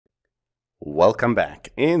Welcome back.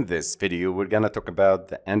 In this video, we're going to talk about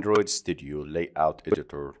the Android Studio Layout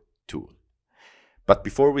Editor tool. But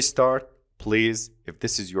before we start, please, if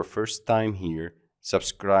this is your first time here,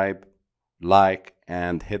 subscribe, like,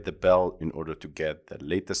 and hit the bell in order to get the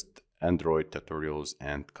latest Android tutorials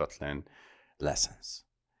and Kotlin lessons.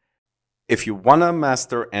 If you want to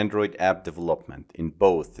master Android app development in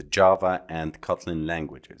both Java and Kotlin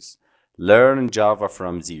languages, learn Java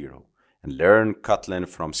from zero and learn Kotlin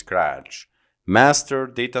from scratch, master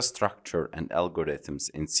data structure and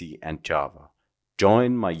algorithms in C and Java,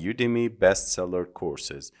 join my Udemy bestseller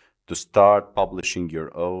courses to start publishing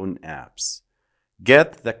your own apps.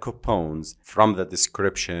 Get the coupons from the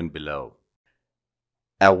description below.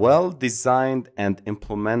 A well-designed and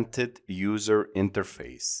implemented user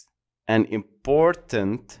interface. An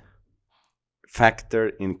important factor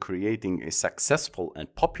in creating a successful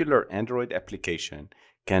and popular Android application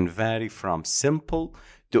can vary from simple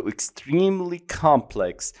to extremely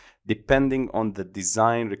complex depending on the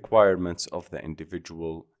design requirements of the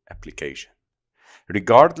individual application.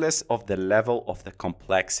 Regardless of the level of the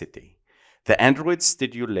complexity, the Android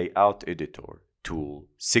Studio Layout Editor tool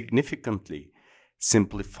significantly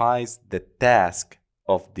simplifies the task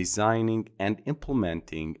of designing and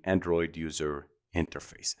implementing Android user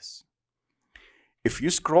interfaces. If you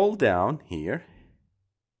scroll down here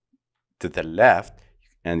to the left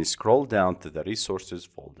and you scroll down to the resources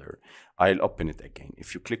folder, I'll open it again.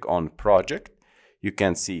 If you click on project, you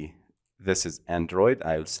can see this is Android.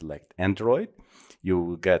 I will select Android. You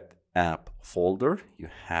will get app folder. You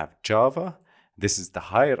have Java. This is the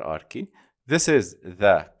hierarchy. This is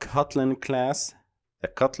the Kotlin class, the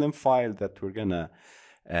Kotlin file that we're gonna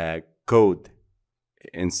code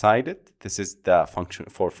inside it. This is the function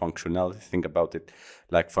for functionality. Think about it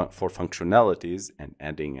like for functionalities and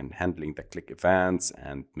adding and handling the click events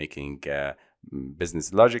and making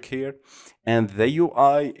business logic here. And the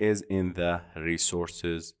UI is in the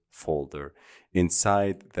resources folder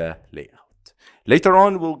inside the layout. Later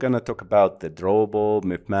on, we're gonna talk about the drawable,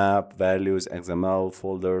 map, values, XML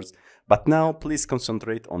folders. But now please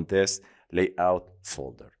concentrate on this layout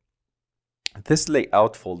folder. This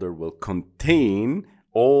layout folder will contain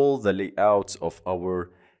all the layouts of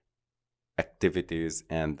our activities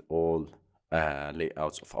and all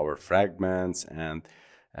layouts of our fragments and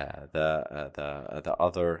the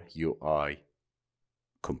other UI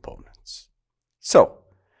components. So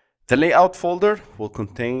the layout folder will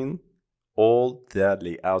contain all the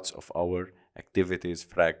layouts of our activities,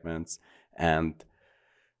 fragments, and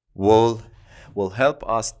will help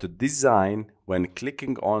us to design when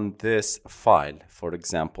clicking on this file, for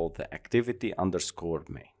example, the activity underscore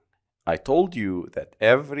main. I told you that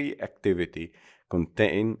every activity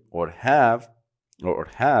contain or has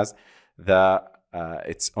the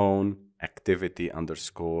its own activity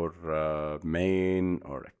underscore main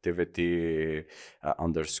or activity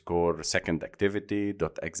underscore second activity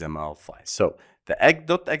 .xml file. So the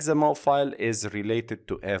 .xml file is related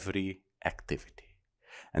to every activity.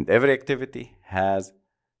 And every activity has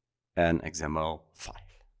an XML file.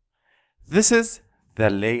 This is the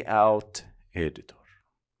layout editor.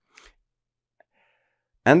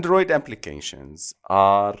 Android applications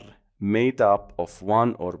are made up of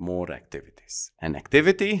one or more activities. An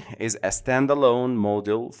activity is a standalone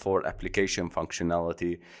module for application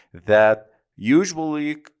functionality that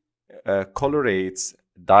usually correlates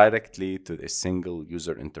directly to the single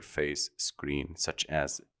user interface screen, such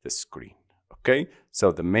as the screen. Okay,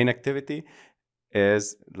 so the main activity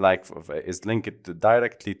is linked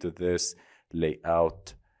directly to this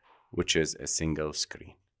layout, which is a single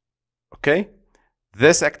screen. Okay,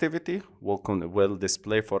 this activity will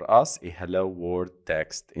display for us a hello world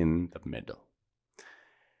text in the middle.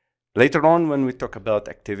 Later on, when we talk about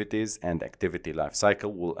activities and activity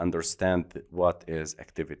lifecycle, we'll understand what is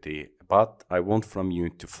activity. But I want from you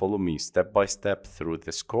to follow me step by step through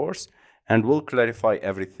this course, and we'll clarify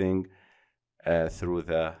everything through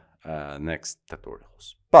the next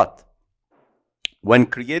tutorials. But when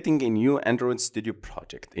creating a new Android Studio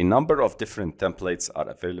project, a number of different templates are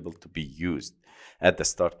available to be used at the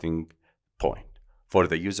starting point for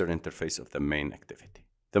the user interface of the main activity.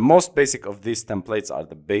 The most basic of these templates are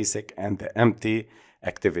the basic and the empty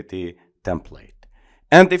activity template.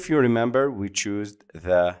 And if you remember, we choose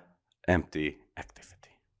the empty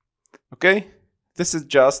activity. Okay, this is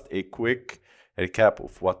just a quick recap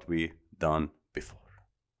of what we done before.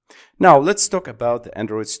 Now let's talk about the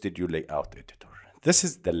Android Studio Layout Editor. This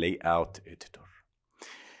is the layout editor.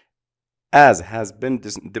 As has been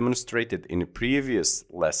demonstrated in previous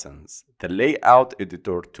lessons, the layout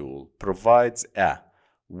editor tool provides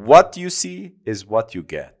what you see is what you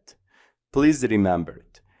get. Please remember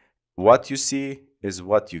it. what you see is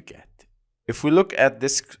what you get. If we look at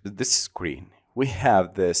this screen, we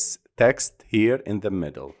have this text here in the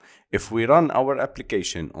middle. If we run our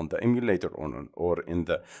application on the emulator or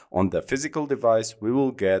on the physical device, we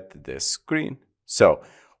will get this screen. So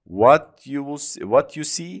what you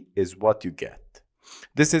see is what you get.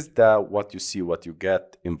 This is the what you see, what you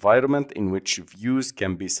get environment in which views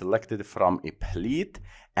can be selected from a palette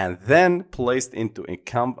and then placed into a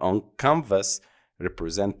canvas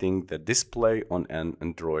representing the display on an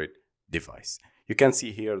Android device. You can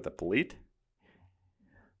see here the palette.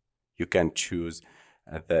 You can choose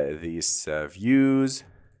these views,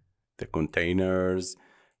 the containers,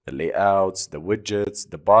 the layouts, the widgets,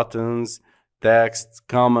 the buttons, text,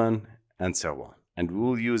 common, and so on. And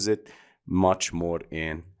we'll use it much more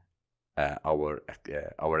in our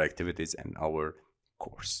activities and our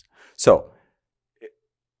course. So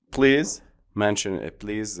please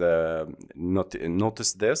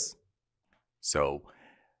notice this. So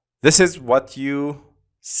this is what you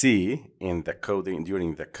see in the coding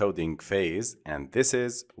during the coding phase, and this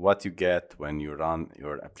is what you get when you run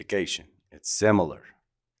your application. It's similar.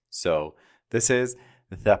 So this is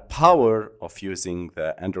the power of using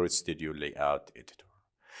the Android Studio Layout Editor.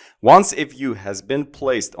 Once a view has been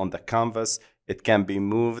placed on the canvas, it can be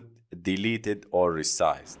moved, deleted, or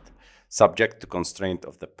resized, subject to constraint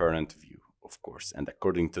of the parent view, of course, and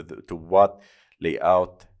according to what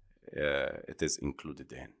layout it is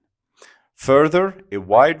included in. Further, a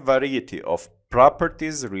wide variety of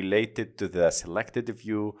properties related to the selected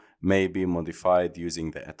view may be modified using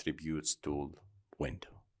the Attributes tool window.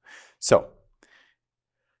 So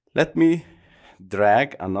let me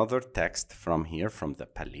drag another text from here, from the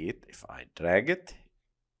palette. If I drag it,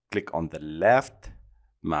 click on the left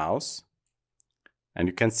mouse, and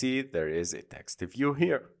you can see there is a text view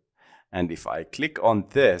here. And if I click on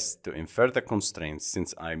this to infer the constraints,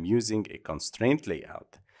 since I'm using a constraint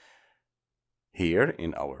layout, here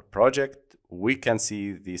in our project, we can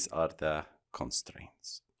see these are the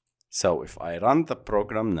constraints. So if I run the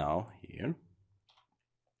program now here,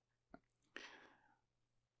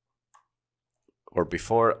 or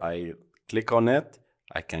before I click on it,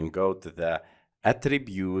 I can go to the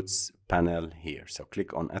Attributes panel here. So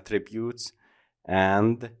click on Attributes,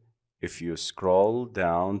 and if you scroll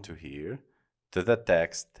down to here, to the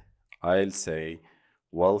text, I'll say,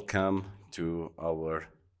 welcome to our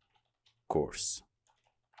course.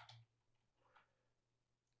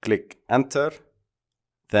 Click enter,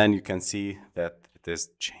 then you can see that it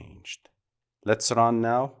is changed. Let's run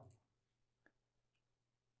now.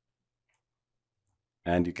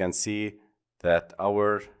 And you can see that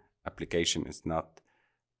our application is not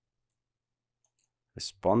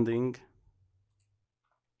responding.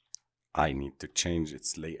 I need to change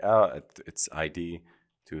its layout, its ID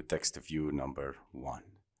to text view number 1.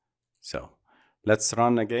 So let's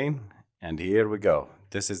run again. And here we go.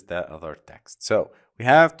 This is the other text. So we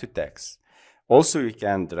have two texts. Also, you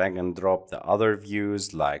can drag and drop the other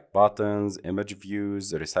views like buttons, image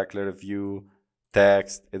views, recycler view,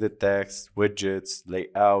 text, edit text, widgets,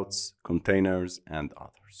 layouts, containers, and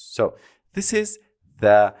others. So this is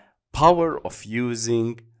the power of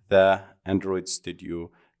using the Android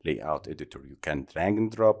Studio Layout Editor. You can drag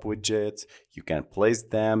and drop widgets, you can place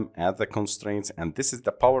them, add the constraints, and this is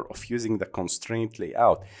the power of using the constraint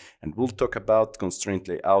layout. And we'll talk about constraint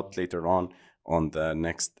layout later on the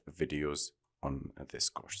next videos on this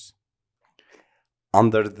course.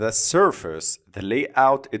 Under the surface, the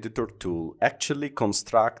Layout Editor tool actually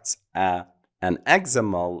constructs an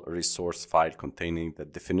XML resource file containing the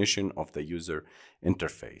definition of the user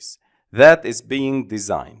interface that is being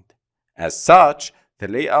designed. As such, the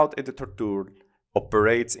Layout Editor tool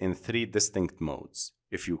operates in 3 distinct modes.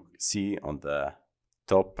 If you see on the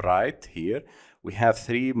top right here, we have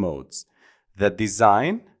 3 modes: the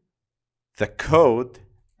design, the code,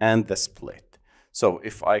 and the split. So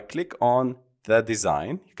if I click on the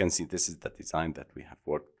design, you can see this is the design that we have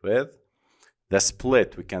worked with. The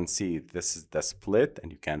split, we can see this is the split,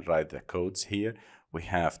 and you can write the codes here. We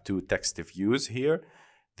have 2 text views here.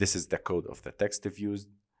 This is the code of the text views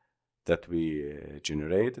that we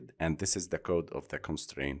generated, and this is the code of the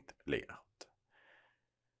constraint layout.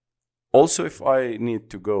 Also, if I need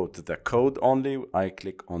to go to the code only, I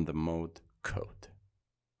click on the mode code.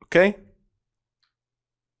 Okay?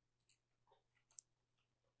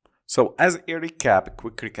 So as a recap, a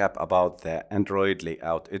quick recap about the Android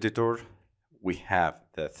Layout Editor, we have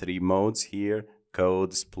the 3 modes here: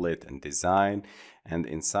 code, split, and design. And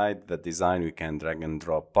inside the design, we can drag and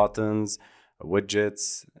drop buttons,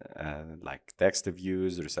 widgets, like text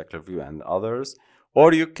views, recycler view, and others.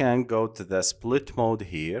 Or you can go to the split mode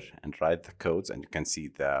here and write the codes, and you can see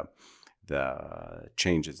the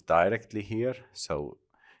changes directly here. So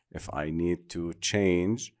if I need to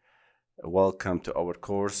change welcome to our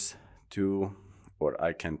course to, or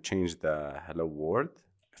I can change the hello world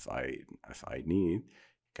if I need,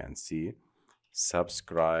 you can see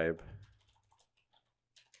subscribe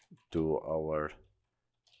to our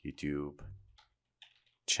YouTube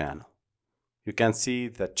channel. You can see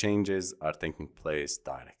that changes are taking place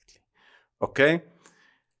directly. Okay,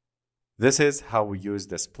 this is how we use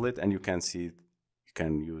the split, and you can see you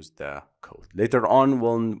can use the code. Later on,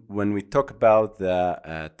 when we talk about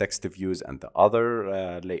the text views and the other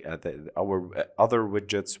our other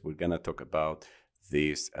widgets, we're gonna talk about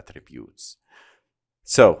these attributes.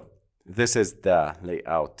 So this is the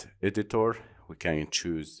layout editor. We can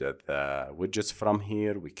choose the widgets from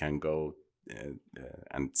here. We can go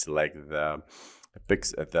and select the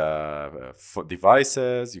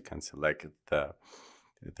devices. You can select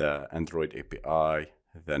the Android API,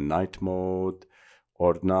 the night mode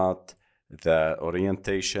or not, the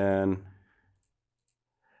orientation,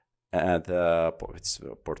 and it's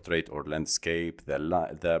portrait or landscape,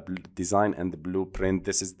 the design and the blueprint.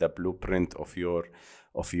 This is the blueprint of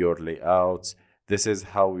your layouts. This is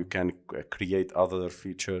how you can create other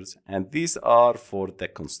features, and these are for the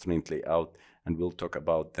constraint layout, and we'll talk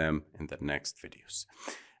about them in the next videos.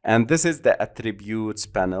 And this is the attributes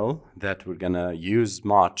panel that we're gonna use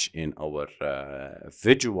much in our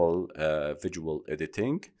visual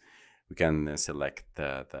editing. We can select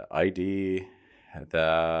the ID,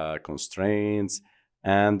 the constraints,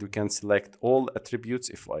 and we can select all attributes.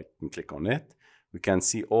 If I can click on it, we can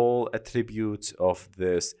see all attributes of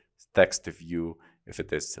this text view if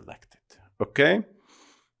it is selected. Okay,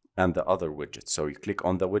 and the other widget. So you click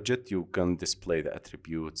on the widget, you can display the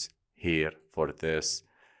attributes here for this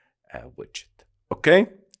widget. Okay,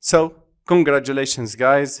 so congratulations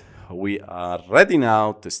guys, we are ready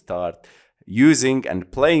now to start using and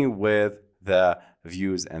playing with the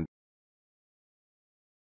views and